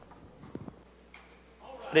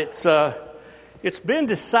It's been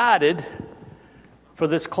decided for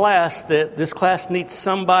this class that this class needs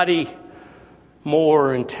somebody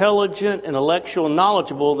more intelligent, intellectual, and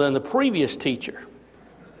knowledgeable than the previous teacher.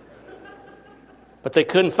 But they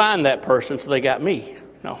couldn't find that person, so they got me.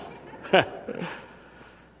 No.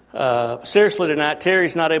 Seriously tonight,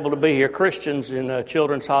 Terry's not able to be here. Christians in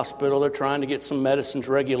Children's Hospital, they're trying to get some medicines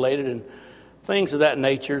regulated and things of that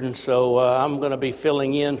nature. And so I'm going to be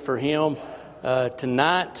filling in for him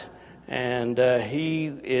tonight. And he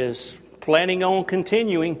is planning on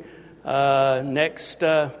continuing next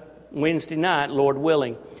Wednesday night, Lord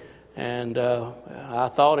willing. And I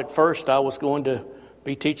thought at first I was going to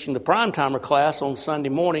be teaching the prime-timer class on Sunday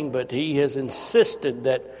morning, but he has insisted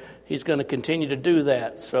that he's going to continue to do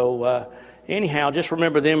that. So anyhow, just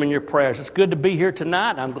remember them in your prayers. It's good to be here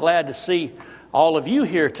tonight. I'm glad to see all of you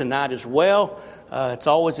here tonight as well. It's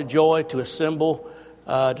always a joy to assemble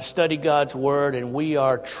to study God's Word, and we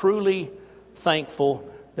are truly thankful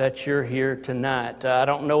that you're here tonight. I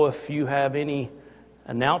don't know if you have any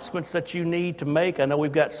announcements that you need to make. I know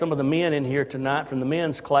we've got some of the men in here tonight from the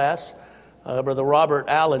men's class. Brother Robert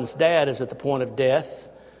Allen's dad is at the point of death,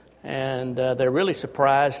 and they're really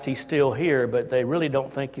surprised he's still here, but they really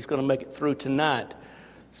don't think he's going to make it through tonight.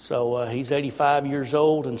 So he's 85 years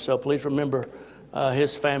old, and so please remember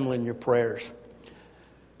his family in your prayers.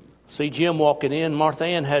 See Jim walking in. Martha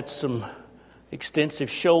Ann had some extensive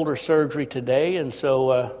shoulder surgery today, and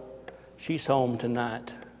so she's home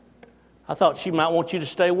tonight. I thought she might want you to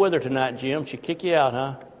stay with her tonight, Jim. She'd kick you out,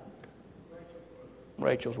 huh?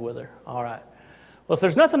 Rachel's with her. All right. Well, if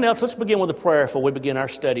there's nothing else, let's begin with a prayer before we begin our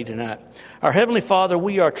study tonight. Our Heavenly Father,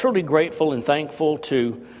 we are truly grateful and thankful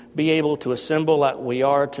to be able to assemble like we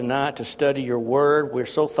are tonight to study your word. We're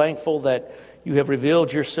so thankful that you have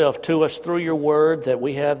revealed yourself to us through your word, that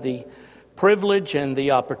we have the privilege and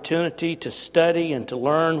the opportunity to study and to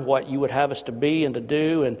learn what you would have us to be and to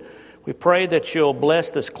do. And we pray that you'll bless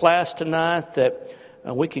this class tonight, that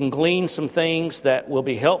we can glean some things that will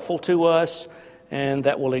be helpful to us and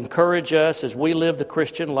that will encourage us as we live the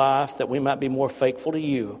Christian life, that we might be more faithful to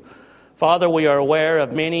you. Father, we are aware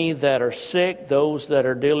of many that are sick, those that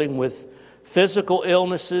are dealing with physical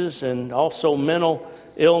illnesses and also mental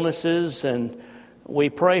illnesses. And we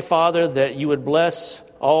pray, Father, that you would bless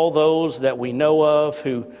all those that we know of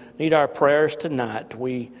who need our prayers tonight.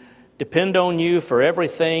 We depend on you for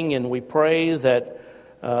everything, and we pray that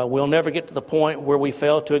we'll never get to the point where we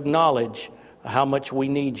fail to acknowledge how much we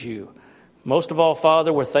need you. Most of all,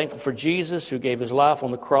 Father, we're thankful for Jesus, who gave his life on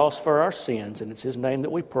the cross for our sins, and it's his name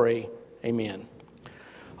that we pray. Amen.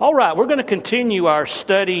 All right, we're going to continue our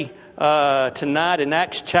study tonight in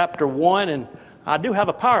Acts chapter 1, and I do have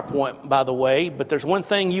a PowerPoint, by the way, but there's one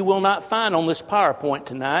thing you will not find on this PowerPoint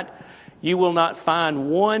tonight. You will not find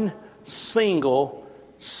one single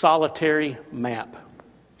solitary map.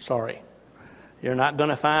 Sorry. You're not going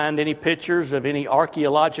to find any pictures of any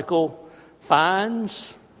archaeological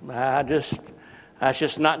finds. That's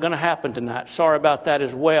just not going to happen tonight. Sorry about that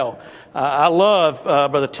as well. I love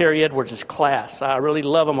Brother Terry Edwards' class. I really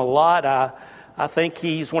love him a lot. I think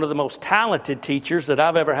he's one of the most talented teachers that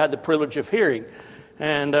I've ever had the privilege of hearing.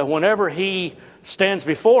 And whenever he stands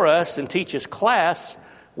before us and teaches class,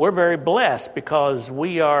 we're very blessed because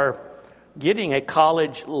we are getting a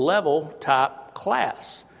college level type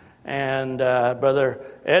class. And Brother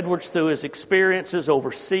Edwards, through his experiences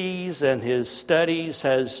overseas and his studies,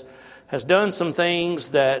 has done some things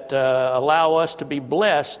that allow us to be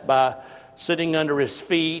blessed by sitting under his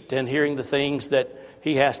feet and hearing the things that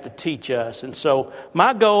he has to teach us. And so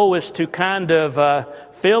my goal is to kind of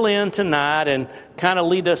fill in tonight and kind of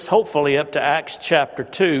lead us hopefully up to Acts chapter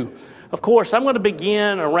 2. Of course, I'm going to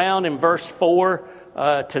begin around in verse 4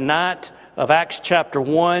 tonight of Acts chapter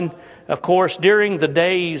 1. Of course, during the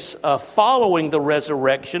days following the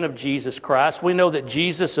resurrection of Jesus Christ, we know that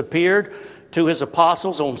Jesus appeared to his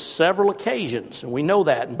apostles on several occasions, and we know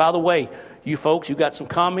that. And by the way, you folks, you got some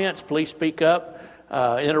comments, please speak up,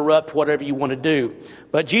 interrupt, whatever you want to do.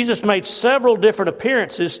 But Jesus made several different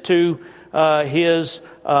appearances to his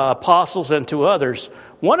apostles and to others.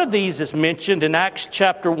 One of these is mentioned in Acts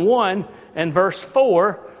chapter 1 and verse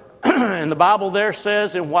 4, and the Bible there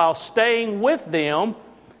says, "And while staying with them,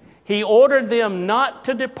 he ordered them not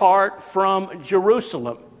to depart from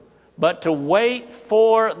Jerusalem, but to wait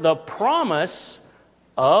for the promise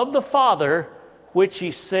of the Father, which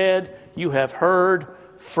he said, 'You have heard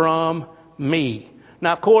from me.'"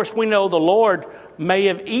 Now, of course, we know the Lord may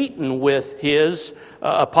have eaten with his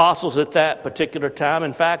apostles at that particular time.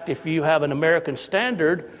 In fact, if you have an American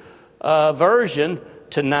Standard version,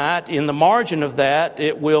 tonight. In the margin of that,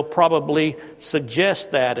 it will probably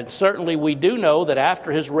suggest that. And certainly we do know that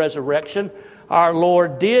after his resurrection, our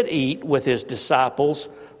Lord did eat with his disciples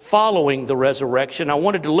following the resurrection. I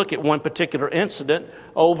wanted to look at one particular incident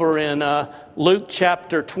over in Luke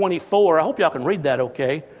chapter 24. I hope y'all can read that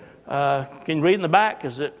okay. Can you read in the back?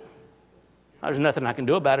 There's nothing I can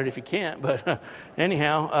do about it if you can't. But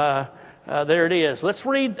anyhow, there it is. Let's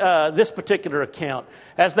read this particular account.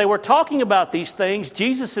 As they were talking about these things,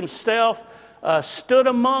 Jesus himself stood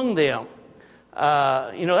among them.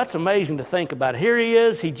 That's amazing to think about. Here he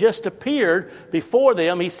is. He just appeared before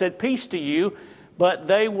them. He said, "Peace to you." But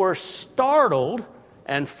they were startled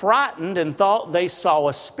and frightened and thought they saw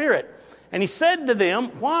a spirit. And he said to them,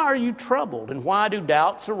 "Why are you troubled? And why do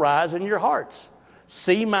doubts arise in your hearts?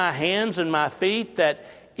 See my hands and my feet, that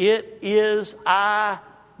it is I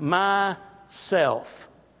myself.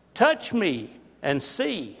 Touch me and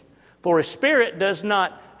see. For a spirit does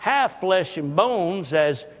not have flesh and bones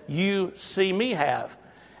as you see me have."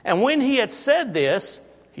 And when he had said this,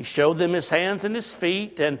 he showed them his hands and his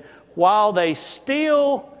feet. And while they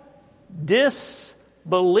still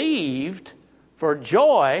disbelieved for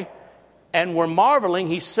joy and were marveling,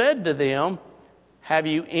 he said to them, "Have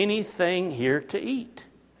you anything here to eat?"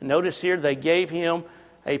 And notice here they gave him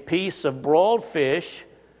a piece of broiled fish,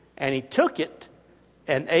 and he took it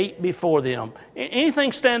and ate before them.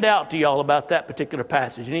 Anything stand out to y'all about that particular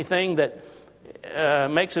passage? Anything that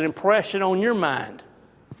makes an impression on your mind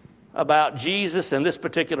about Jesus and this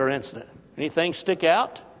particular incident? Anything stick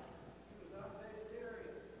out?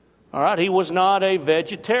 All right, he was not a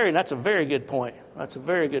vegetarian. That's a very good point.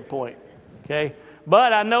 Okay,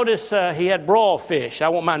 but I noticed he had broiled fish. I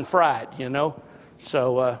won't mind fried,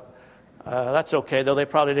 So that's okay, though they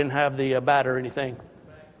probably didn't have the batter or anything.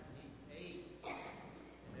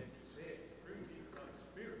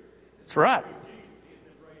 That's right.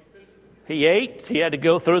 He ate. He had to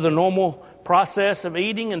go through the normal process of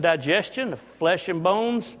eating and digestion, of flesh and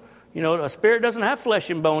bones. A spirit doesn't have flesh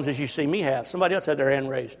and bones as you see me have. Somebody else had their hand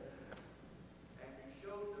raised. And he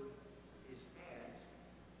showed them his hands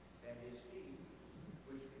and his feet,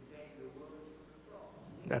 which contained the wounds from the cross.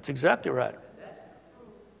 That's exactly right. And that's the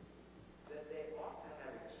proof that they ought to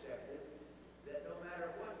have accepted, that no matter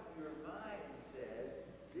what your mind says,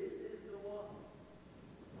 this is the one.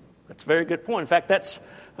 That's a very good point. In fact, that's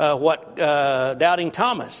what doubting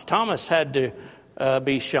Thomas had to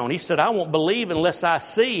be shown. He said, "I won't believe unless I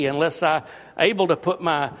see, unless I'm able to put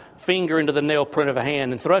my finger into the nail print of a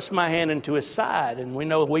hand and thrust my hand into his side." And we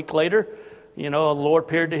know a week later, the Lord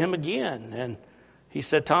appeared to him again. And he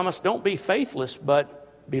said, "Thomas, don't be faithless, but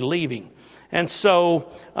believing." And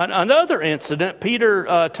so another incident,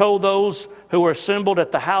 Peter told those who were assembled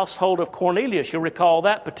at the household of Cornelius. You'll recall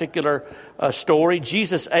that particular story.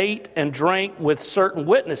 Jesus ate and drank with certain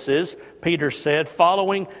witnesses, Peter said,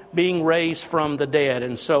 following being raised from the dead.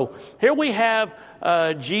 And so here we have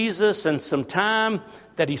Jesus and some time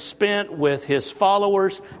that he spent with his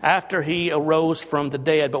followers after he arose from the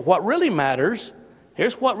dead. But what really matters,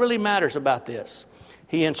 here's what really matters about this.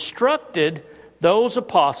 He instructed those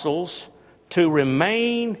apostles to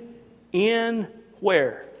remain in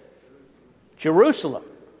where? Jerusalem.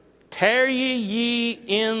 Tarry ye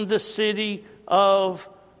in the city of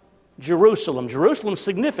Jerusalem. Jerusalem's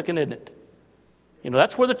significant, isn't it?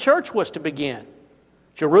 That's where the church was to begin.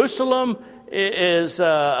 Jerusalem is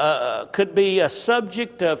could be a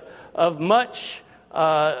subject of much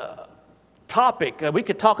topic. We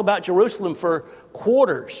could talk about Jerusalem for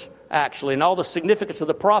quarters, actually, and all the significance of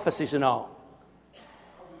the prophecies and all.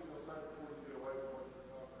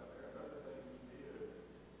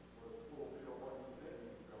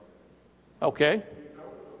 Okay.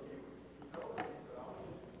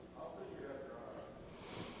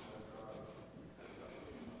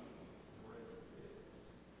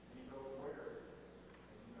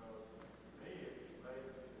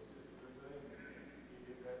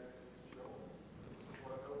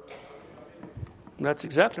 That's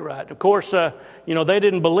exactly right. Of course, they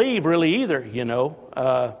didn't believe really either,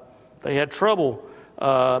 They had trouble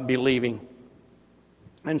believing.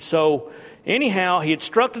 And so, anyhow, he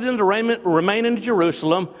instructed them to remain in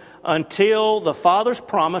Jerusalem until the Father's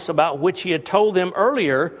promise about which he had told them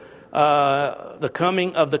earlier, the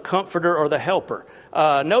coming of the Comforter or the Helper.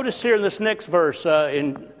 Notice here in this next verse,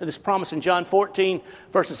 in this promise in John 14,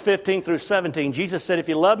 verses 15 through 17, Jesus said, "If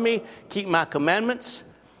you love me, keep my commandments,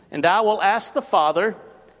 and I will ask the Father,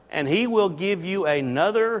 and he will give you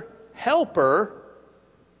another helper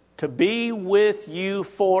to be with you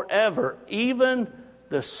forever, even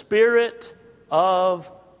the Spirit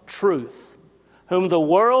of truth, whom the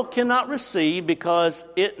world cannot receive because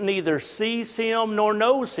it neither sees him nor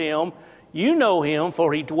knows him. You know him,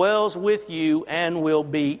 for he dwells with you and will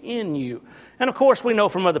be in you. And of course, we know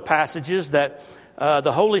from other passages that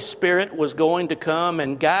the Holy Spirit was going to come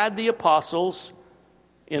and guide the apostles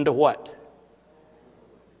into what?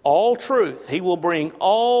 All truth. He will bring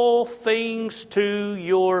all things to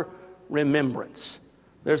your remembrance.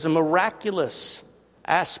 There's a miraculous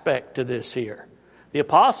aspect to this here. The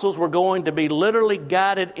apostles were going to be literally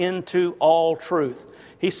guided into all truth.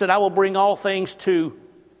 He said, I will bring all things to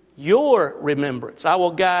your remembrance. I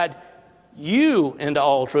will guide you into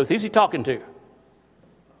all truth. Who's he talking to?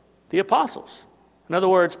 The apostles. In other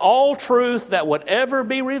words, all truth that would ever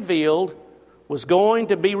be revealed was going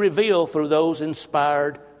to be revealed through those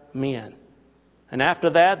inspired men. And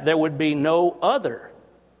after that, there would be no other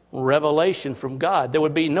revelation from God. There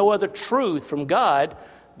would be no other truth from God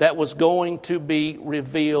that was going to be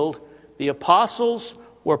revealed. The apostles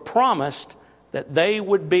were promised that they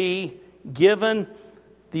would be given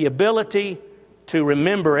the ability to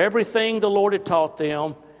remember everything the Lord had taught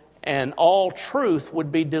them, and all truth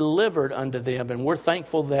would be delivered unto them. And we're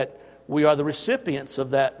thankful that we are the recipients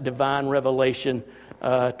of that divine revelation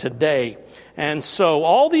today. And so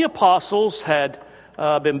all the apostles had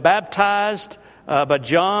been baptized by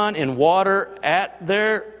John in water at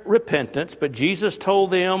their repentance, but Jesus told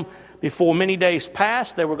them before many days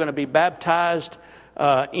passed they were going to be baptized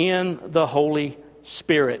in the Holy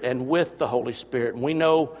Spirit and with the Holy Spirit. And we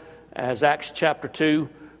know as Acts chapter 2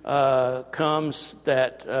 comes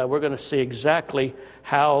that we're going to see exactly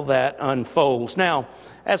how that unfolds. Now,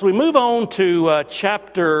 as we move on to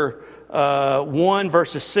chapter 1,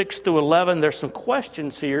 verses 6 through 11, there's some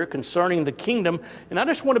questions here concerning the kingdom. And I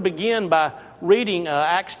just want to begin by reading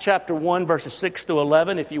Acts chapter 1, verses 6 through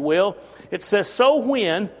 11, if you will. It says, So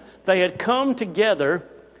when they had come together,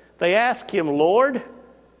 they asked him, Lord,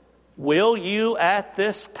 will you at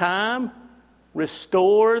this time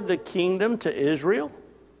restore the kingdom to Israel?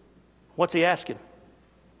 What's he asking?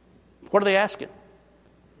 What are they asking?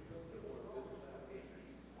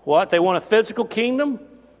 What? They want a physical kingdom?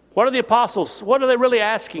 What are the apostles, what are they really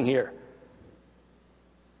asking here?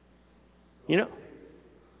 You know?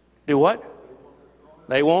 Do what?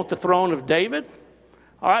 They want the throne of David?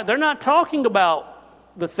 All right, they're not talking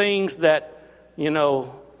about the things that,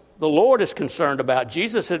 the Lord is concerned about.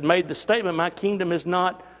 Jesus had made the statement, my kingdom is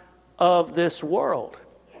not of this world.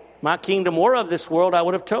 My kingdom were of this world, I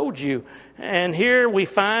would have told you. And here we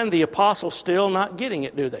find the apostles still not getting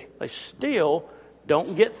it, do they? They still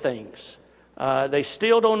don't get things. They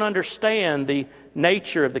still don't understand the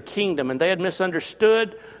nature of the kingdom. And they had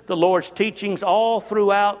misunderstood the Lord's teachings all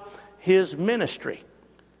throughout his ministry.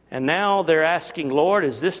 And now they're asking, Lord,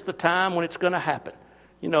 is this the time when it's going to happen?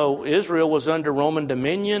 Israel was under Roman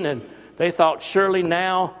dominion, and they thought surely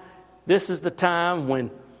now this is the time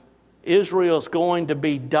when Israel's going to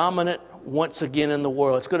be dominant once again in the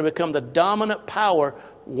world. It's going to become the dominant power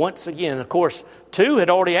once again. Of course, two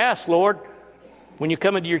had already asked, Lord, when you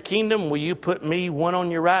come into your kingdom, will you put me one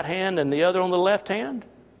on your right hand and the other on the left hand?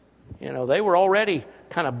 They were already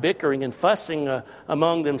kind of bickering and fussing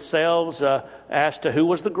among themselves as to who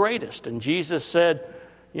was the greatest. And Jesus said,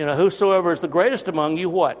 whosoever is the greatest among you,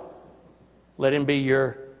 what? Let him be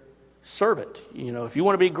your servant. If you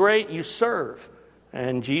want to be great, you serve.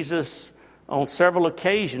 And Jesus, on several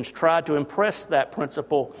occasions, tried to impress that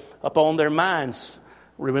principle upon their minds.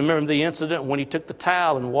 Remember the incident when he took the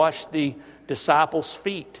towel and washed the disciples'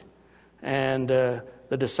 feet. And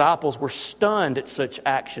the disciples were stunned at such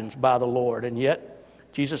actions by the Lord. And yet,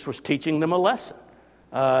 Jesus was teaching them a lesson.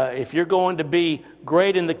 If you're going to be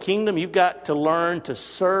great in the kingdom, you've got to learn to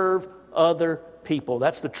serve other people.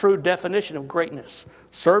 That's the true definition of greatness.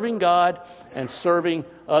 Serving God and serving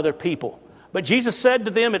other people. But Jesus said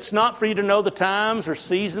to them, it's not for you to know the times or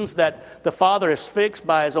seasons that the Father has fixed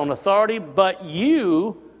by his own authority, but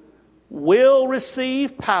you will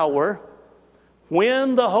receive power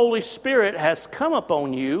when the Holy Spirit has come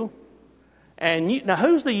upon you. And now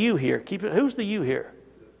who's the you here? Who's the you here?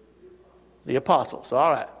 The apostles.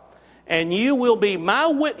 All right. And you will be my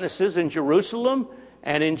witnesses in Jerusalem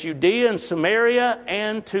and in Judea and Samaria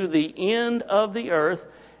and to the end of the earth.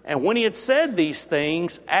 And when he had said these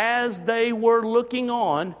things, as they were looking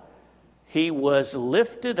on, he was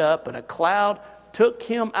lifted up, and a cloud took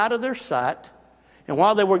him out of their sight. And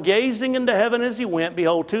while they were gazing into heaven as he went,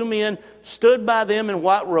 behold, two men stood by them in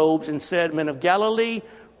white robes and said, Men of Galilee,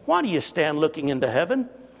 why do you stand looking into heaven?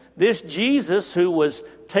 This Jesus who was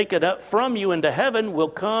taken up from you into heaven will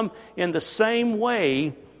come in the same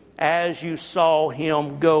way as you saw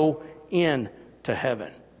him go into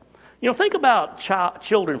heaven. Think about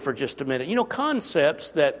children for just a minute.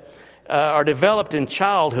 Concepts that are developed in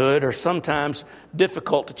childhood are sometimes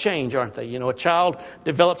difficult to change, aren't they? A child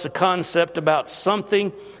develops a concept about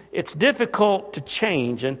something. It's difficult to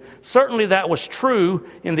change, and certainly that was true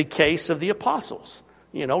in the case of the apostles,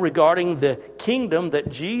 regarding the kingdom that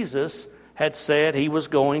Jesus had said he was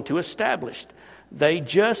going to establish. They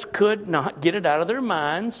just could not get it out of their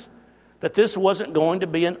minds that this wasn't going to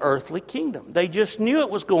be an earthly kingdom. They just knew it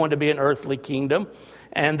was going to be an earthly kingdom,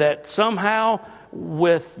 and that somehow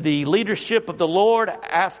with the leadership of the Lord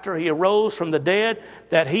after he arose from the dead,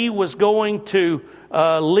 that he was going to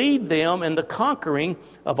lead them in the conquering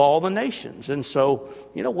of all the nations. And so,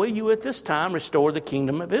 will you at this time restore the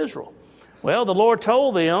kingdom of Israel? Well, the Lord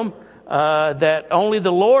told them that only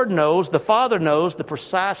the Lord knows, the Father knows, the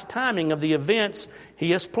precise timing of the events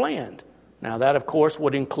he has planned. Now that, of course,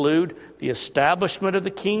 would include the establishment of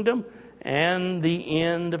the kingdom and the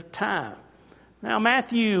end of time. Now,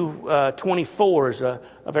 Matthew 24 is a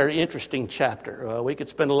very interesting chapter. We could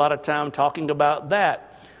spend a lot of time talking about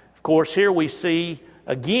that. Of course, here we see,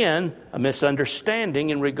 again, a misunderstanding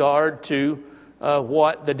in regard to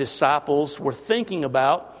what the disciples were thinking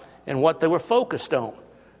about and what they were focused on.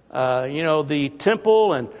 The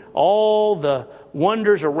temple and all the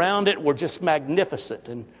wonders around it were just magnificent.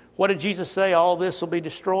 And what did Jesus say? All this will be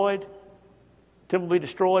destroyed. The temple will be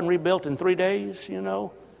destroyed and rebuilt in 3 days,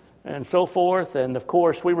 and so forth. And of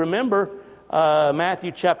course, we remember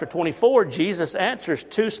Matthew chapter 24, Jesus answers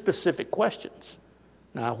 2 specific questions.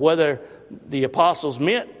 Now, whether the apostles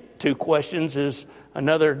meant 2 questions is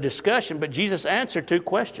another discussion, but Jesus answered 2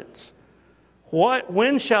 questions.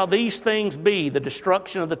 When shall these things be, the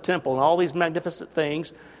destruction of the temple and all these magnificent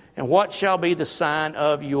things, and what shall be the sign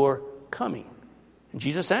of your coming? And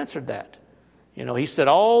Jesus answered that. He said,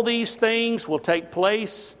 all these things will take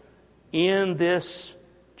place in this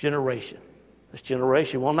generation. This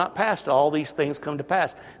generation will not pass till all these things come to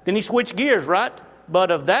pass. Then he switched gears, right? But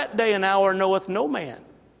of that day and hour knoweth no man.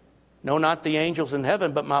 No, not the angels in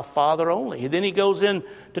heaven, but my Father only. Then he goes in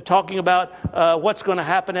to talking about what's going to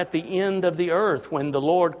happen at the end of the earth when the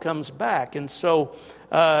Lord comes back. And so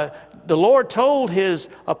the Lord told his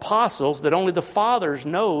apostles that only the Father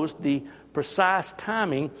knows the precise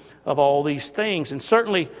timing of all these things. And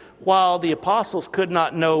certainly while the apostles could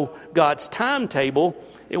not know God's timetable,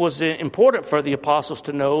 it was important for the apostles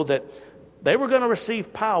to know that they were going to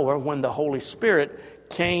receive power when the Holy Spirit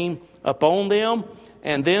came upon them,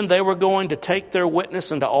 and then they were going to take their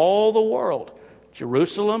witness into all the world,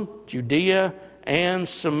 Jerusalem, Judea, and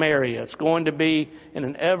Samaria. It's going to be in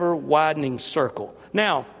an ever-widening circle.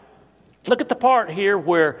 Now, look at the part here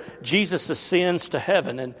where Jesus ascends to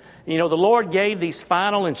heaven. And, the Lord gave these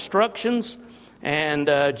final instructions,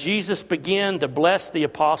 and Jesus began to bless the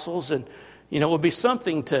apostles. And, it would be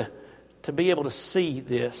something to be able to see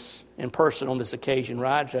this in person on this occasion,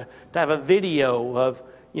 right? To have a video of,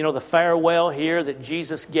 the farewell here that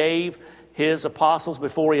Jesus gave his apostles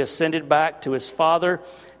before he ascended back to his Father.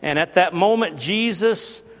 And at that moment,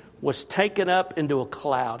 Jesus was taken up into a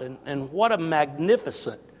cloud. And what a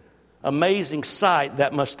magnificent, amazing sight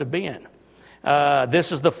that must have been.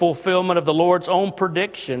 This is the fulfillment of the Lord's own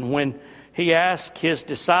prediction when he asked his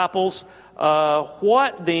disciples,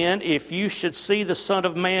 what then if you should see the Son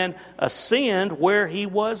of Man ascend where he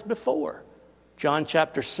was before? John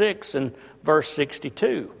chapter 6 and verse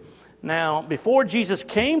 62. Now, before Jesus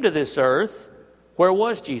came to this earth, where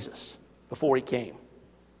was Jesus before he came?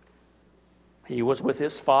 He was with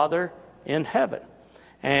his Father in heaven.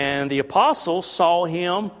 And the apostles saw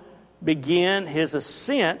him begin his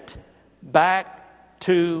ascent back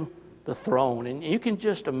to the throne. And you can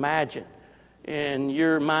just imagine in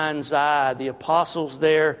your mind's eye the apostles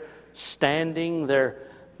there standing, their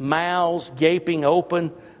mouths gaping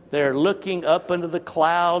open. They're looking up into the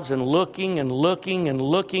clouds and looking and looking and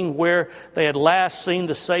looking where they had last seen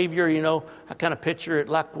the Savior. I kind of picture it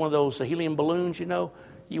like one of those helium balloons,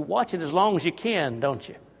 You watch it as long as you can, don't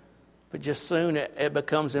you? But just soon it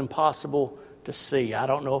becomes impossible to see. I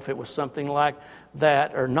don't know if it was something like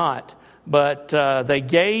that or not. But they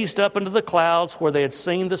gazed up into the clouds where they had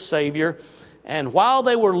seen the Savior. And while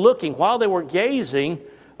they were looking, while they were gazing,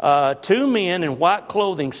 2 men in white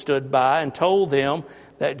clothing stood by and told them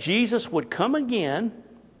that Jesus would come again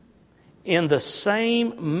in the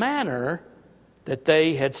same manner that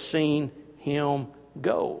they had seen him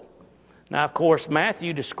go. Now, of course,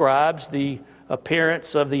 Matthew describes the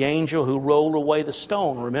appearance of the angel who rolled away the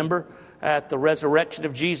stone. Remember, at the resurrection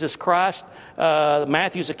of Jesus Christ,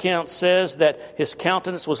 Matthew's account says that his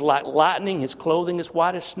countenance was like lightning, his clothing as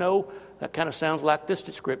white as snow. That kind of sounds like this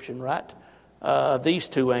description, right? these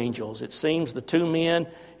two angels. It seems the two men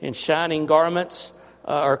in shining garments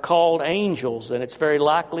are called angels, and it's very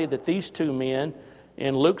likely that these two men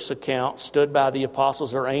in Luke's account stood by the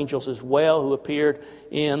apostles are angels as well, who appeared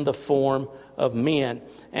in the form of men.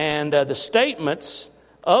 And the statements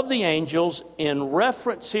of the angels in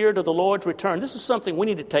reference here to the Lord's return, this is something we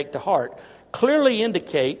need to take to heart, clearly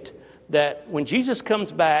indicate that when Jesus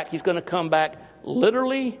comes back, he's going to come back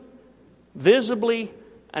literally, visibly,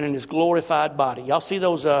 and in his glorified body. Y'all see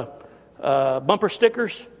those bumper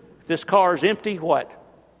stickers? If this car is empty, what?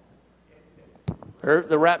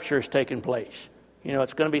 The rapture is taking place. You know,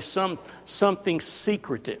 it's going to be something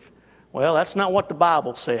secretive. Well, that's not what the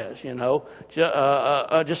Bible says, you know.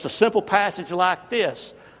 Just a simple passage like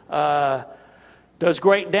this does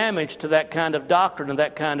great damage to that kind of doctrine and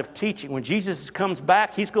that kind of teaching. When Jesus comes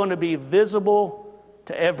back, he's going to be visible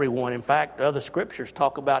to everyone. In fact, other scriptures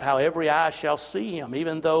talk about how every eye shall see him,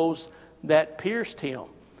 even those that pierced him.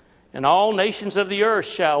 And all nations of the earth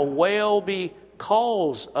shall wail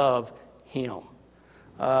because of him.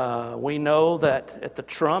 We know that at the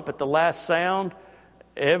trump, at the last sound,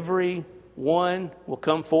 everyone will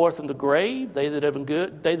come forth from the grave. They that have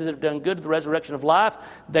done good to the resurrection of life.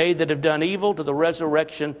 They that have done evil to the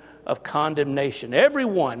resurrection of condemnation.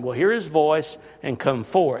 Everyone will hear his voice and come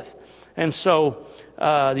forth. And so,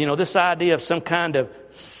 this idea of some kind of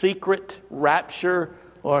secret rapture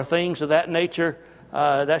or things of that nature,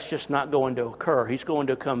 that's just not going to occur. He's going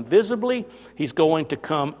to come visibly. He's going to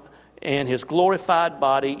come in his glorified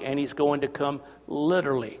body, and he's going to come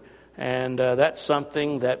literally. And that's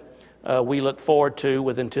something that we look forward to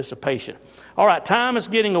with anticipation. All right, time is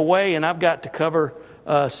getting away, and I've got to cover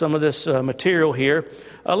some of this material here.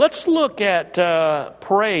 Let's look at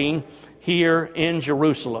praying here in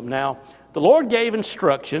Jerusalem. Now, the Lord gave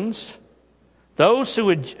instructions. Those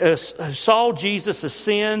who saw Jesus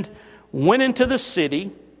ascend went into the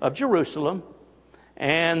city of Jerusalem,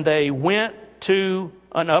 and they went to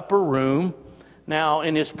an upper room. Now,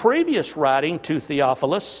 in his previous writing to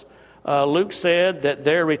Theophilus, Luke said that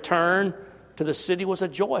their return to the city was a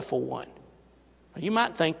joyful one. You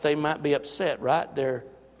might think they might be upset, right? Their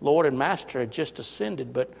Lord and Master had just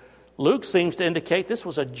ascended, but Luke seems to indicate this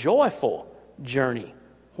was a joyful journey.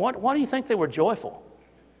 Why do you think they were joyful?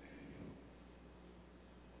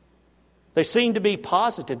 They seemed to be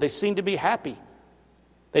positive. They seemed to be happy.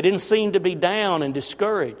 They didn't seem to be down and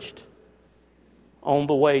discouraged on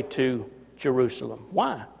the way to Jerusalem.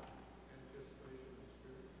 Why?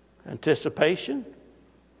 Anticipation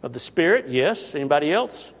of the Spirit, yes. Anybody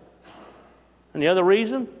else? Any other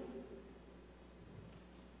reason?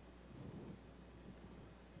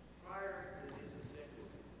 Prior to his ascension,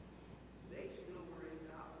 they still were in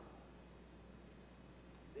doubt.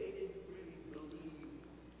 They didn't really believe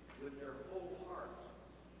with their whole hearts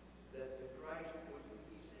that the Christ was who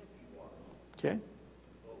he said he was. Okay.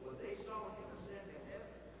 But when they saw him ascend to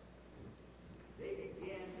heaven, they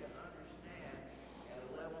began to understand at a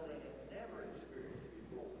level they had never experienced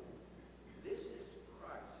before. This is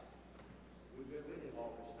Christ. We've been with him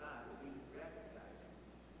all this time, but we didn't recognize him.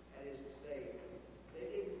 That is to say, they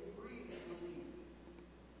didn't really believe.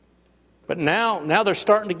 But now they're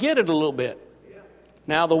starting to get it a little bit.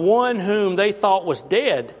 Now the one whom they thought was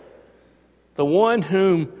dead, the one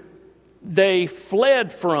whom they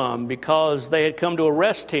fled from because they had come to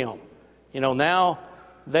arrest him, now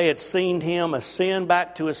they had seen him ascend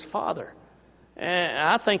back to his Father. And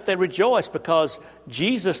I think they rejoiced because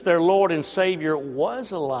Jesus, their Lord and Savior,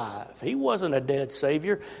 was alive. He wasn't a dead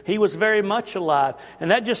Savior. He was very much alive. And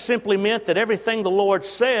that just simply meant that everything the Lord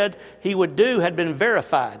said he would do had been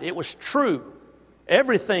verified. It was true.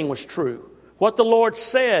 Everything was true. What the Lord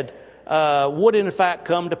said would in fact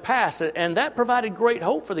come to pass. And that provided great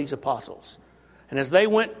hope for these apostles. And as they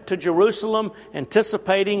went to Jerusalem,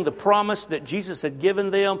 anticipating the promise that Jesus had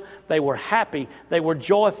given them, they were happy, they were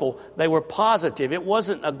joyful, they were positive. It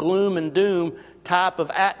wasn't a gloom and doom type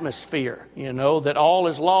of atmosphere, that all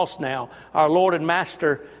is lost now. Our Lord and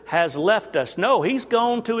Master has left us. No, he's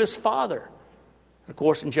gone to his Father. Of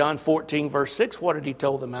course, in John 14, verse 6, what did he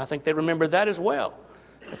tell them? I think they remember that as well.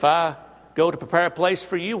 If I go to prepare a place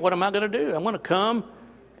for you, what am I going to do? I'm going to come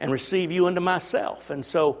and receive you unto myself. And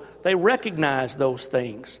so they recognized those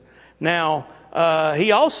things. Now,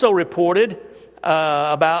 he also reported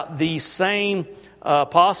about these same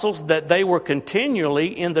apostles that they were continually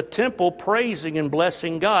in the temple praising and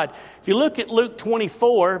blessing God. If you look at Luke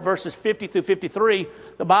 24, verses 50 through 53,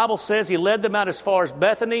 the Bible says he led them out as far as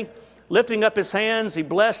Bethany. Lifting up his hands, he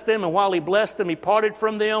blessed them, and while he blessed them, he parted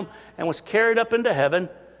from them and was carried up into heaven.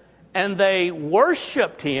 And they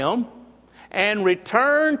worshiped him and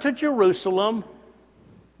returned to Jerusalem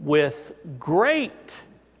with great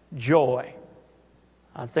joy.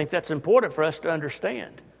 I think that's important for us to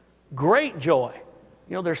understand. Great joy.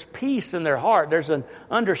 You know, there's peace in their heart. There's an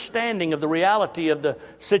understanding of the reality of the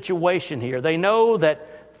situation here. They know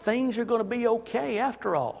that things are going to be okay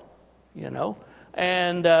after all, you know.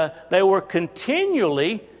 And they were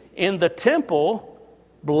continually in the temple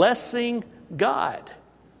blessing God.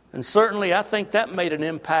 And certainly I think that made an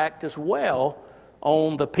impact as well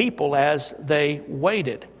on the people as they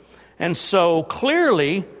waited. And so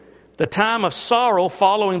clearly the time of sorrow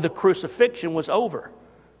following the crucifixion was over.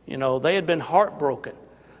 You know, they had been heartbroken.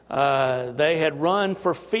 They had run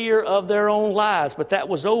for fear of their own lives, but that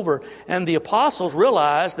was over. And the apostles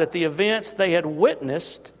realized that the events they had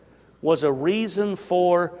witnessed was a reason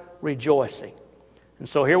for rejoicing. And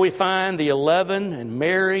so here we find the 11 and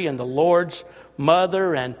Mary and the Lord's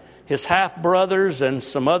mother and his half-brothers and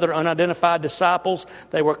some other unidentified disciples.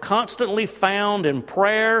 They were constantly found in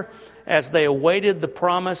prayer as they awaited the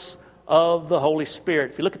promise of the Holy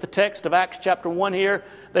Spirit. If you look at the text of Acts chapter 1 here,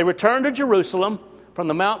 they returned to Jerusalem from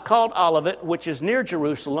the mount called Olivet, which is near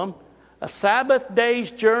Jerusalem, a Sabbath day's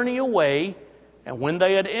journey away. And when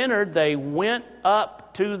they had entered, they went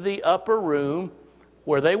up to the upper room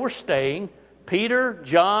where they were staying. Peter,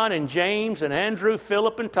 John, and James, and Andrew,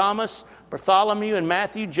 Philip, and Thomas, Bartholomew, and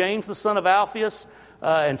Matthew, James, the son of Alphaeus,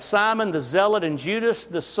 and Simon the Zealot, and Judas,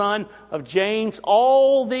 the son of James,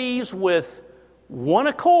 all these with one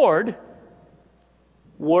accord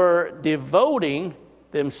were devoting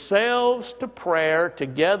themselves to prayer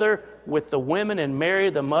together with the women and Mary,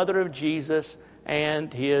 the mother of Jesus,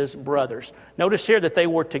 and his brothers. Notice here that they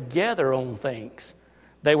were together on things.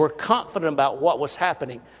 They were confident about what was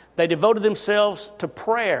happening. They devoted themselves to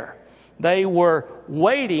prayer. They were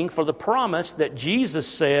waiting for the promise that Jesus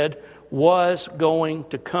said was going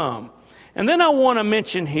to come. And then I want to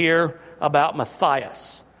mention here about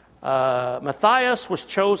Matthias. Matthias was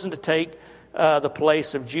chosen to take the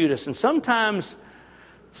place of Judas. And sometime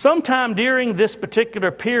during this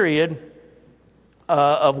particular period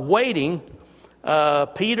of waiting,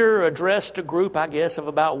 Peter addressed a group, I guess, of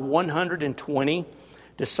about 120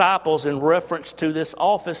 disciples in reference to this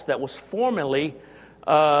office that was formerly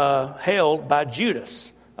held by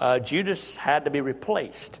Judas. Judas had to be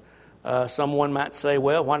replaced. Someone might say,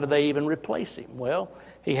 well, why did they even replace him? Well,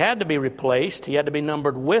 he had to be replaced. He had to be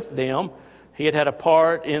numbered with them. He had had a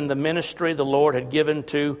part in the ministry the Lord had given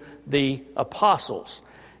to the apostles.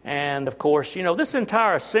 And, of course, you know, this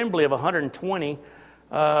entire assembly of 120,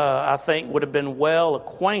 I think, would have been well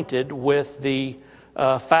acquainted with the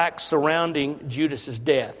facts surrounding Judas's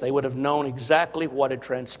death. They would have known exactly what had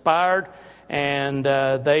transpired, and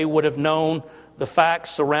they would have known the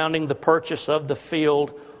facts surrounding the purchase of the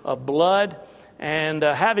field of blood. And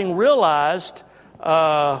having realized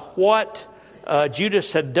what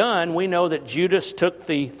Judas had done, we know that Judas took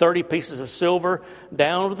the 30 pieces of silver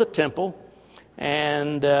down to the temple,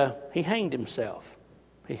 and he hanged himself.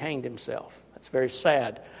 He hanged himself. That's very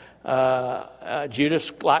sad.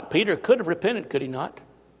 Judas, like Peter, could have repented, could he not?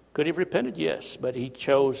 Could he have repented? Yes, but he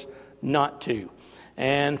chose not to.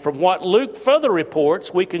 And from what Luke further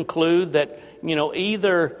reports, we conclude that, you know,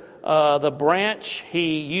 either the branch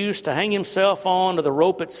he used to hang himself on or the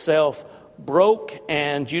rope itself broke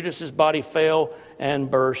and Judas's body fell and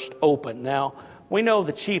burst open. Now, we know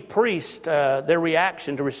the chief priests, their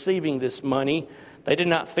reaction to receiving this money, they did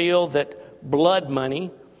not feel that blood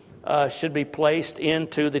money should be placed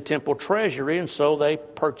into the temple treasury, and so they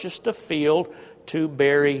purchased a field to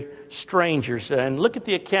bury strangers. And look at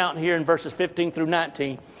the account here in verses 15 through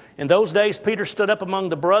 19. In those days, Peter stood up among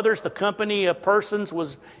the brothers. The company of persons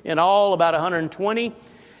was in all about 120.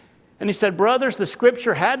 And he said, brothers, the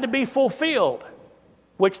scripture had to be fulfilled,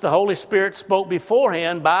 which the Holy Spirit spoke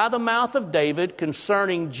beforehand by the mouth of David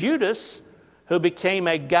concerning Judas, who became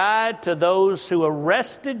a guide to those who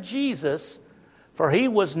arrested Jesus, for he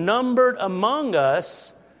was numbered among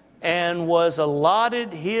us and was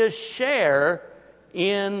allotted his share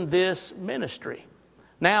in this ministry.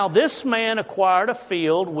 Now this man acquired a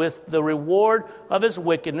field with the reward of his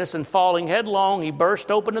wickedness, and falling headlong, he burst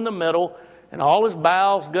open in the middle, and all his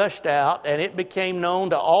bowels gushed out, and it became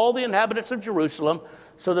known to all the inhabitants of Jerusalem,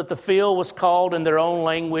 so that the field was called in their own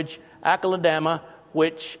language Akeldama,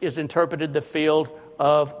 which is interpreted the field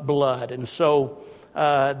of blood. And so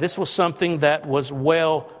this was something that was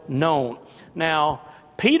well known. Now,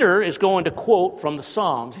 Peter is going to quote from the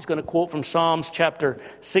Psalms. He's going to quote from Psalms chapter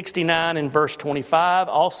 69 and verse 25,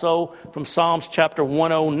 also from Psalms chapter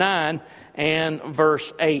 109 and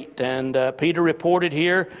verse 8. And Peter reported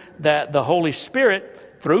here that the Holy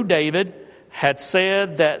Spirit, through David, had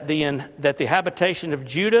said that the habitation of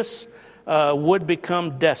Judas would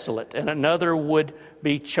become desolate, and another would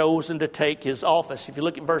be chosen to take his office. If you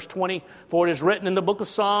look at verse 20, for it is written in the book of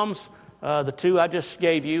Psalms, the two I just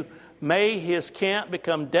gave you, may his camp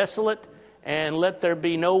become desolate, and let there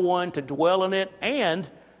be no one to dwell in it, and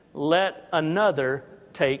let another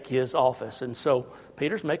take his office. And so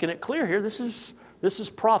Peter's making it clear here, this is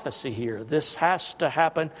prophecy here. This has to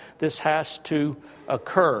happen. This has to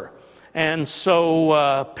occur. And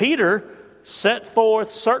so Peter set forth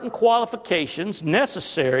certain qualifications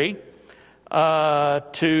necessary for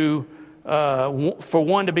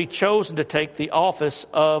one to be chosen to take the office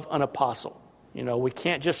of an apostle. You know, we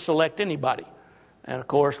can't just select anybody. And of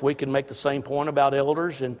course, we can make the same point about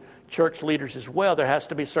elders and church leaders as well. There has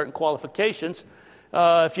to be certain qualifications.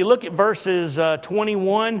 If you look at verses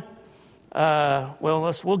 21,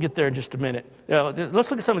 we'll get there in just a minute. Let's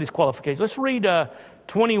look at some of these qualifications. Let's read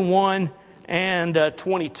 21 and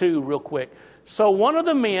 22 real quick. So one of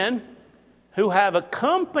the men who have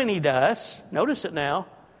accompanied us, notice it now,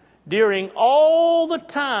 during all the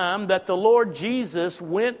time that the Lord Jesus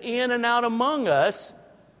went in and out among us,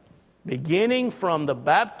 beginning from the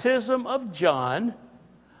baptism of John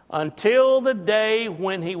until the day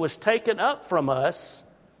when he was taken up from us,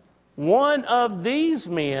 one of these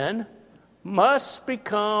men must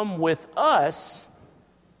become with us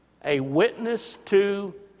a witness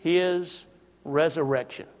to his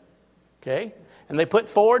resurrection. Okay? And they put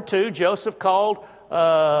forward to Joseph called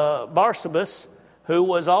Barsabas, who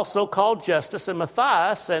was also called Justus, and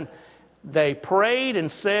Matthias, and they prayed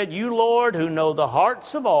and said, you, Lord, who know the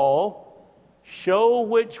hearts of all, show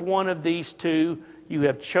which one of these two you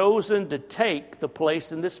have chosen to take the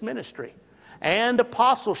place in this ministry and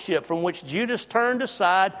apostleship from which Judas turned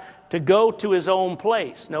aside to go to his own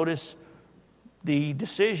place. Notice the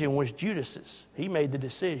decision was Judas's. He made the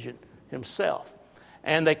decision himself.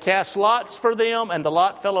 And they cast lots for them, and the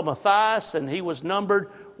lot fell on Matthias, and he was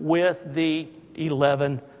numbered with the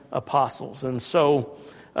 11 apostles. And so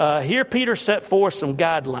here Peter set forth some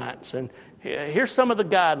guidelines. And here's some of the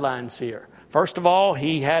guidelines here. First of all,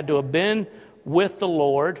 he had to have been with the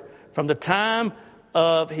Lord from the time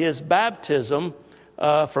of his baptism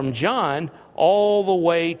from John all the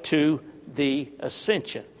way to the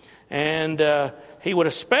ascension. And he would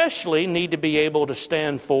especially need to be able to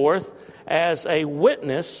stand forth as a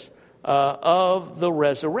witness of the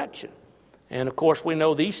resurrection. And of course, we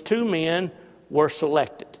know these two men were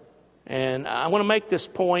selected. And I want to make this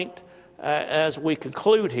point as we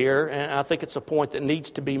conclude here, and I think it's a point that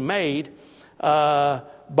needs to be made.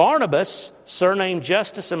 Barnabas, surnamed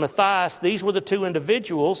Justus, and Matthias, these were the two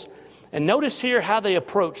individuals. And notice here how they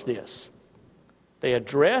approached this. They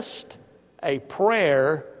addressed a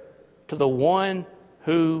prayer to the one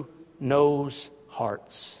who knows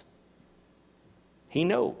hearts. He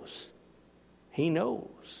knows. He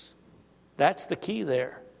knows. That's the key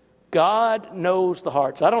there. God knows the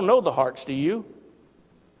hearts. I don't know the hearts, do you?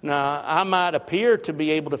 Now, I might appear to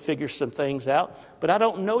be able to figure some things out, but I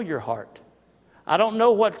don't know your heart. I don't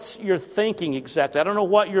know what you're thinking exactly. I don't know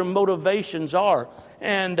what your motivations are.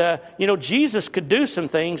 And, Jesus could do some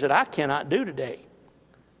things that I cannot do today.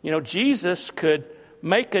 Jesus could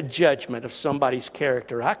make a judgment of somebody's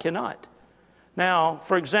character. I cannot. Now,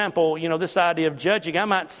 for example, this idea of judging, I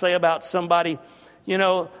might say about somebody,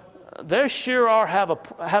 they sure are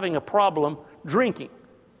having a problem drinking.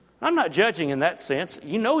 I'm not judging in that sense.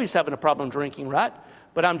 He's having a problem drinking, right?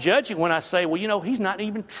 But I'm judging when I say, he's not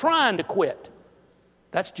even trying to quit.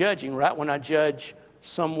 That's judging, right? When I judge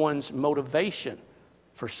someone's motivation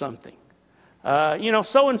for something.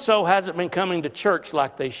 So-and-so hasn't been coming to church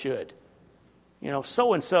like they should.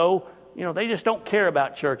 So-and-so, they just don't care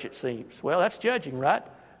about church, it seems. Well, that's judging, right?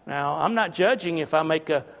 Now, I'm not judging if I make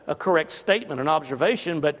a correct statement, an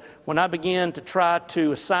observation, but when I begin to try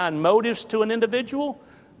to assign motives to an individual,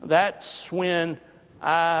 that's when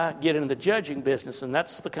I get into the judging business, and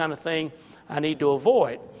that's the kind of thing I need to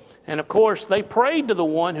avoid. And of course, they prayed to the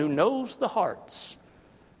one who knows the hearts.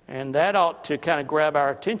 And that ought to kind of grab our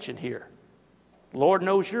attention here. Lord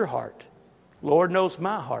knows your heart. Lord knows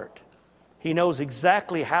my heart. He knows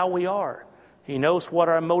exactly how we are. He knows what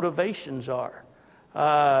our motivations are.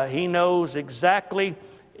 He knows exactly,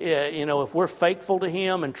 if we're faithful to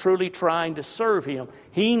Him and truly trying to serve Him.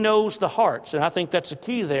 He knows the hearts, and I think that's a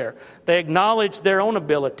key there. They acknowledge their own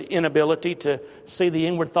inability to see the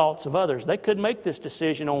inward thoughts of others. They couldn't make this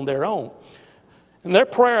decision on their own. And their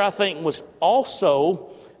prayer, I think, was also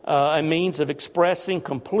a means of expressing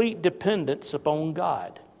complete dependence upon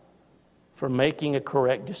God for making a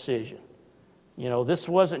correct decision. This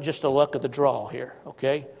wasn't just a luck of the draw here,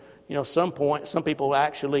 okay? Some people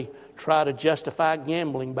actually try to justify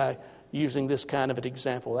gambling by using this kind of an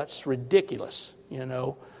example. That's ridiculous, you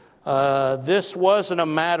know. This wasn't a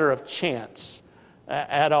matter of chance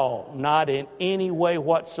at all, not in any way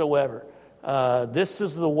whatsoever. This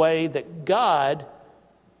is the way that God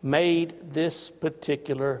made this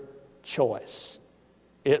particular choice.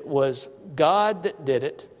 It was God that did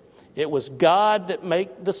it. It was God that made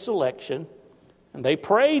the selection. And they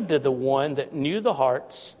prayed to the one that knew the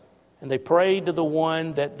hearts, and they prayed to the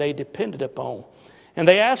one that they depended upon. And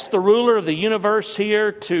they asked the ruler of the universe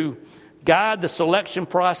here to guide the selection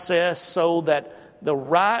process so that the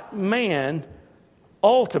right man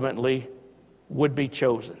ultimately would be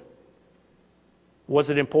chosen. Was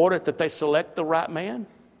it important that they select the right man?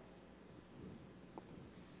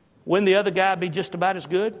 Wouldn't the other guy be just about as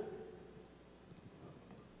good?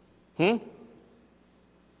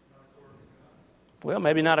 Well,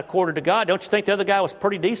 maybe not according to God. Don't you think the other guy was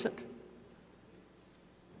pretty decent?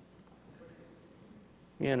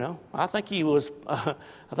 You know, I think he was a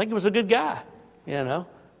good guy. You know,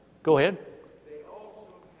 go ahead. They also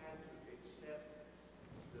had to accept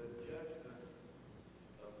the judgment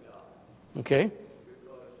of God. Okay. Because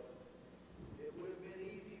it would have been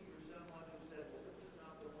easy for someone who said, well, this is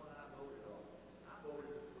not the one I voted on. I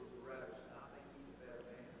voted for Barabbas, and I think he's a better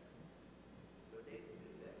man. But they didn't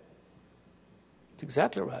do that. That's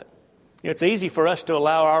exactly right. It's easy for us to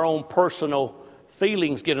allow our own personal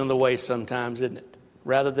feelings get in the way sometimes, isn't it?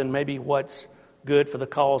 Rather than maybe what's good for the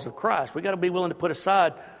cause of Christ. We've got to be willing to put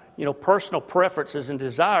aside, you know, personal preferences and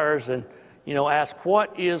desires and, you know, ask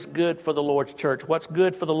what is good for the Lord's church? What's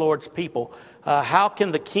good for the Lord's people? How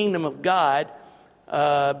can the kingdom of God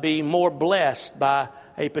be more blessed by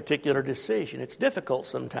a particular decision? It's difficult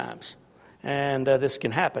sometimes, and this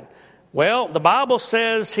can happen. Well, the Bible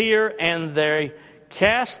says here, and they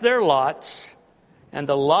cast their lots, and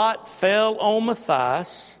the lot fell on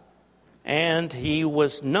Matthias, and he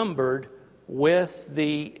was numbered with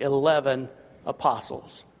the 11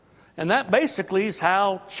 apostles. And that basically is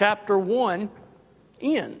how chapter 1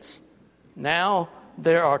 ends. Now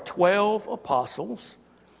there are 12 apostles.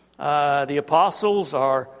 The apostles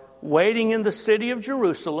are waiting in the city of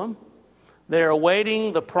Jerusalem. They're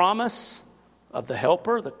awaiting the promise of the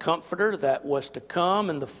Helper, the Comforter that was to come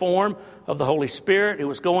in the form of the Holy Spirit, who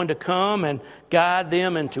was going to come and guide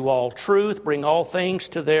them into all truth, bring all things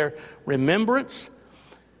to their remembrance.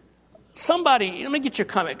 Somebody, let me get your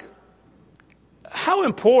comment. How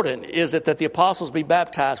important is it that the apostles be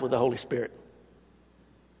baptized with the Holy Spirit?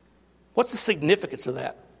 What's the significance of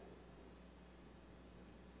that?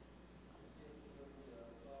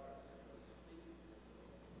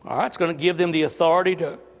 All right, it's going to give them the authority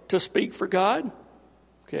to speak for God.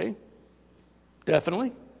 Okay,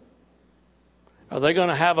 definitely. Are they going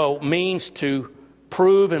to have a means to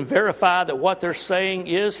prove and verify that what they're saying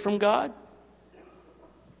is from God?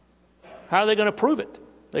 How are they going to prove it?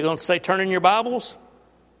 They're going to say, turn in your Bibles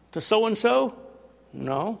to so-and-so?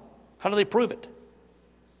 No. How do they prove it?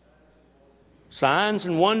 Signs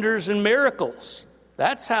and wonders and miracles.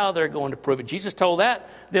 That's how they're going to prove it. Jesus told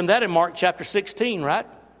them that in Mark chapter 16, right?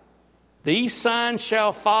 These signs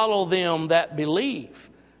shall follow them that believe.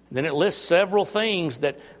 And then it lists several things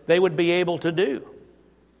that they would be able to do.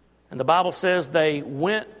 And the Bible says they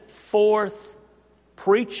went forth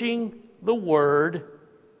preaching the word,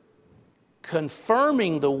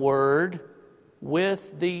 confirming the word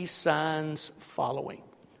with these signs following.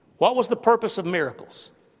 What was the purpose of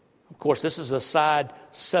miracles? Of course, this is a side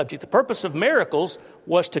subject. The purpose of miracles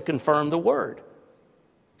was to confirm the word.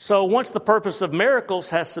 So once the purpose of miracles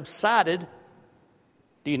has subsided,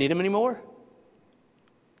 do you need them anymore?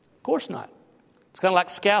 Of course not. It's kind of like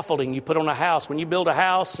scaffolding you put on a house. When you build a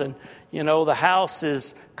house and, you know, the house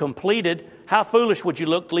is completed, how foolish would you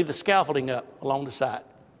look to leave the scaffolding up along the side?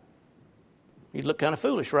 You'd look kind of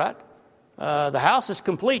foolish, right? The house is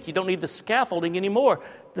complete. You don't need the scaffolding anymore.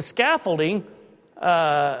 The scaffolding,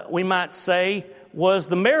 we might say, was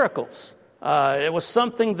the miracles. It was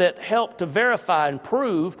something that helped to verify and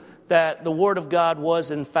prove that the Word of God was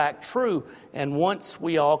in fact true. And once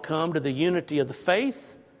we all come to the unity of the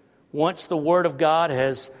faith, once the Word of God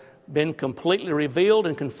has been completely revealed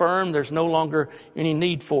and confirmed, there's no longer any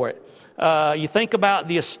need for it. You think about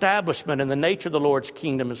the establishment and the nature of the Lord's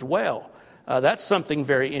kingdom as well. That's something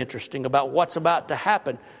very interesting about what's about to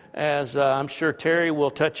happen, as I'm sure Terry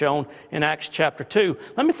will touch on in Acts chapter 2.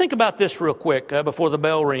 Let me think about this real quick before the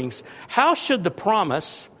bell rings. How should the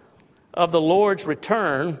promise of the Lord's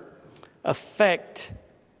return affect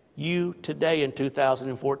you today in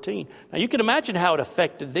 2014? Now, you can imagine how it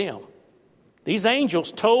affected them. These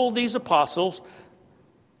angels told these apostles,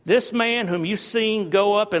 this man whom you've seen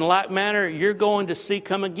go up in like manner, you're going to see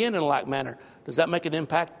come again in like manner. Does that make an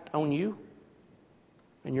impact on you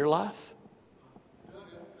in your life? I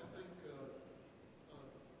think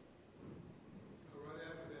right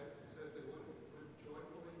after that it says they went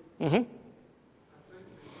joyfully. Mm-hmm. I think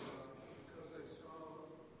because they saw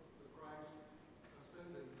the Christ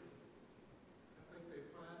ascending, I think they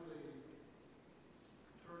finally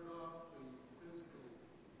turned off the physical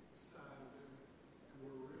side of it and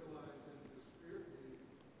were realizing the spiritual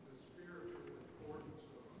importance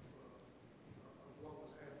of what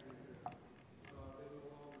was happening there. They no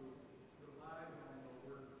longer relied on or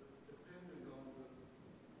were dependent on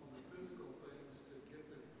the physical things to get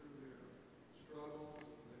them through their struggles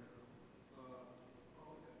and their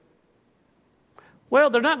all that. Well,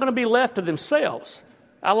 they're not going to be left to themselves.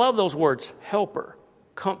 I love those words, helper,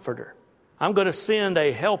 comforter. I'm going to send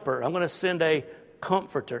a helper. I'm going to send a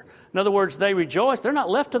comforter. In other words, they rejoice. They're not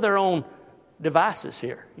left to their own devices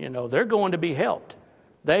here. They're going to be helped.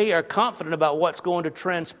 They are confident about what's going to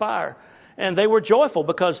transpire. And they were joyful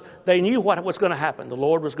because they knew what was going to happen. The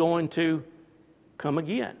Lord was going to come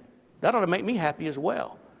again. That ought to make me happy as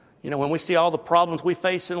well. When we see all the problems we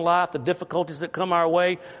face in life, the difficulties that come our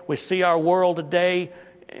way, we see our world today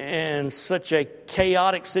in such a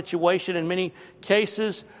chaotic situation in many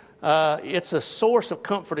cases, it's a source of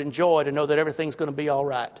comfort and joy to know that everything's going to be all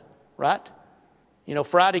right. Right?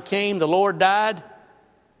 Friday came, the Lord died,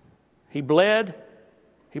 He bled,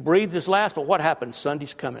 He breathed His last, but what happened?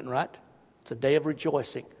 Sunday's coming, right? It's a day of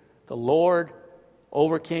rejoicing. The Lord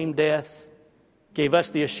overcame death, gave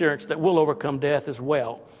us the assurance that we'll overcome death as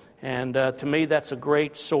well. And to me, that's a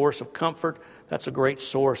great source of comfort. That's a great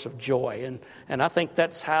source of joy. And I think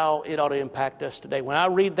that's how it ought to impact us today. When I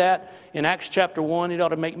read that in Acts chapter 1, it ought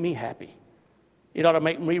to make me happy. It ought to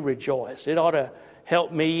make me rejoice. It ought to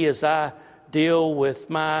help me as I deal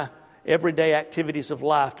with my everyday activities of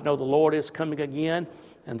life to know the Lord is coming again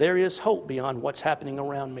and there is hope beyond what's happening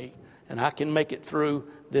around me. And I can make it through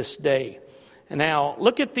this day. And now,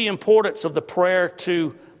 look at the importance of the prayer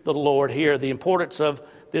to the Lord here, the importance of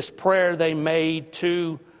this prayer they made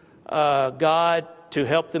to God to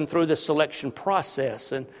help them through the selection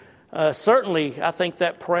process. And certainly, I think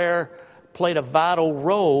that prayer played a vital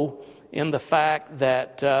role in the fact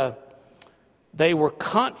that they were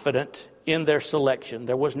confident in their selection.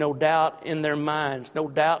 There was no doubt in their minds, no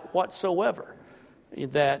doubt whatsoever,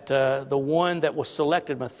 that the one that was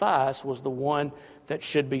selected, Matthias, was the one that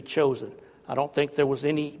should be chosen. I don't think there was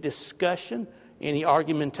any discussion, any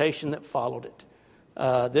argumentation that followed it.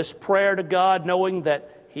 This prayer to God, knowing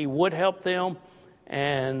that He would help them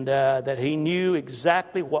and that He knew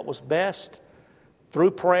exactly what was best,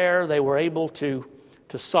 through prayer they were able to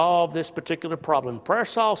solve this particular problem. Prayer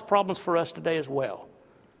solves problems for us today as well.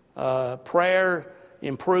 Prayer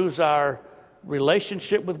improves our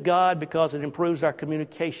relationship with God because it improves our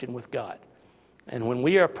communication with God. And when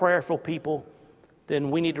we are prayerful people, then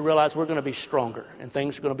we need to realize we're going to be stronger and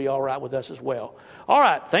things are going to be all right with us as well. All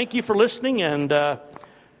right, thank you for listening. And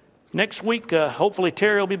next week, hopefully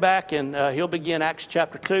Terry will be back and he'll begin Acts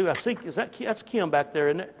chapter 2. I think that's Kim back there,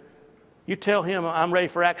 isn't it? You tell him I'm ready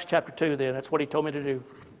for Acts chapter 2 then. That's what he told me to do.